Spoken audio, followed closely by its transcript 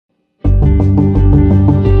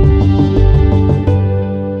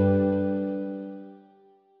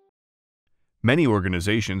Many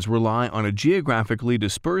organizations rely on a geographically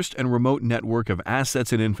dispersed and remote network of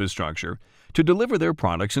assets and infrastructure to deliver their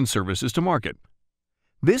products and services to market.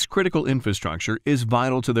 This critical infrastructure is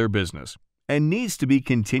vital to their business and needs to be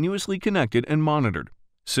continuously connected and monitored,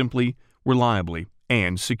 simply, reliably,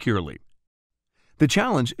 and securely. The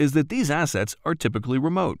challenge is that these assets are typically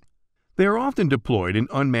remote. They are often deployed in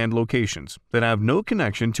unmanned locations that have no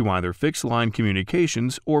connection to either fixed-line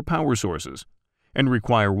communications or power sources, and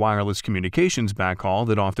require wireless communications backhaul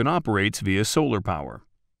that often operates via solar power.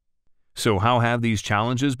 So how have these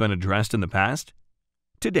challenges been addressed in the past?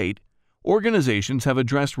 To date, organizations have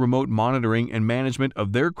addressed remote monitoring and management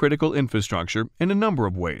of their critical infrastructure in a number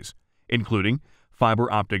of ways, including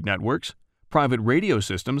fiber optic networks, private radio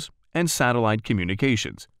systems, and satellite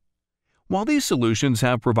communications. While these solutions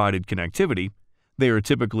have provided connectivity, they are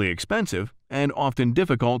typically expensive and often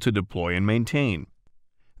difficult to deploy and maintain.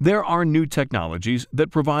 There are new technologies that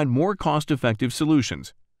provide more cost-effective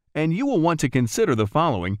solutions, and you will want to consider the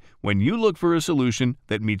following when you look for a solution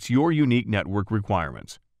that meets your unique network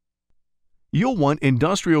requirements. You'll want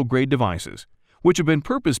industrial-grade devices, which have been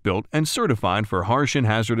purpose-built and certified for harsh and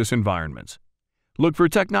hazardous environments. Look for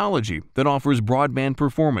technology that offers broadband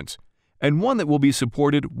performance and one that will be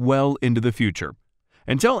supported well into the future.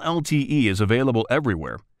 Until LTE is available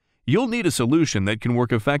everywhere, you'll need a solution that can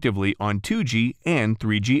work effectively on 2G and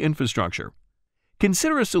 3G infrastructure.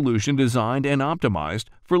 Consider a solution designed and optimized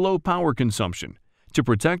for low power consumption to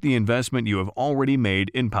protect the investment you have already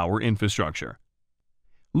made in power infrastructure.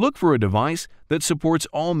 Look for a device that supports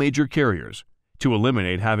all major carriers to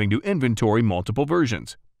eliminate having to inventory multiple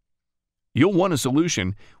versions. You'll want a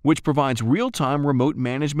solution which provides real-time remote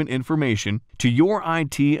management information to your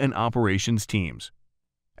IT and operations teams.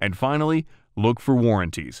 And finally, look for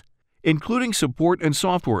warranties, including support and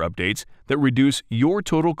software updates that reduce your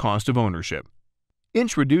total cost of ownership.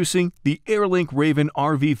 Introducing the AirLink Raven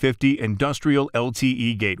RV50 Industrial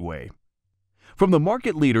LTE Gateway. From the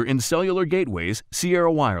market leader in cellular gateways,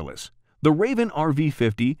 Sierra Wireless, the Raven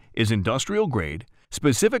RV50 is industrial-grade,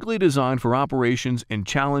 specifically designed for operations in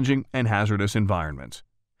challenging and hazardous environments.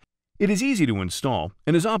 It is easy to install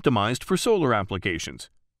and is optimized for solar applications.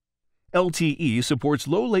 LTE supports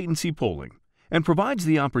low-latency polling and provides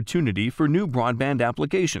the opportunity for new broadband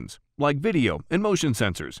applications, like video and motion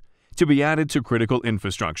sensors, to be added to critical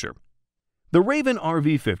infrastructure. The Raven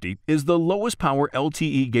RV50 is the lowest power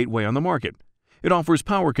LTE gateway on the market. It offers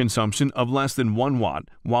power consumption of less than 1 watt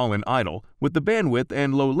while in idle with the bandwidth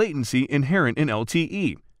and low latency inherent in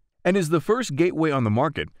LTE, and is the first gateway on the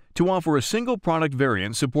market to offer a single product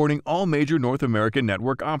variant supporting all major North American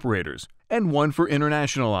network operators and one for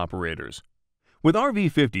international operators. With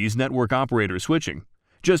RV50's network operator switching,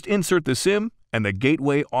 just insert the SIM and the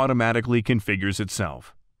gateway automatically configures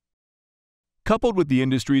itself. Coupled with the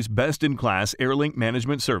industry's best-in-class AirLink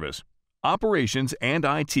management service, operations and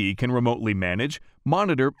IT can remotely manage,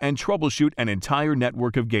 monitor, and troubleshoot an entire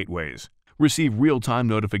network of gateways, receive real-time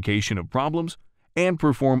notification of problems, and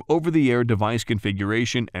perform over-the-air device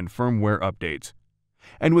configuration and firmware updates.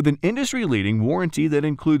 And with an industry-leading warranty that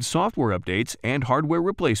includes software updates and hardware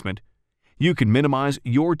replacement, you can minimize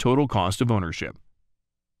your total cost of ownership.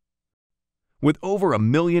 With over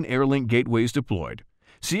 1 million AirLink gateways deployed,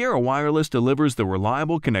 Sierra Wireless delivers the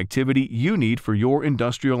reliable connectivity you need for your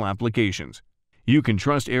industrial applications. You can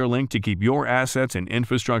trust AirLink to keep your assets and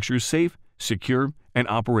infrastructure safe, secure, and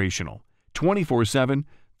operational 24/7,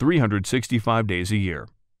 365 days a year.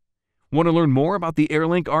 Want to learn more about the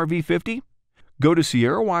AirLink RV50? Go to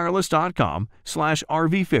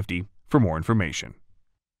sierrawireless.com/RV50 for more information.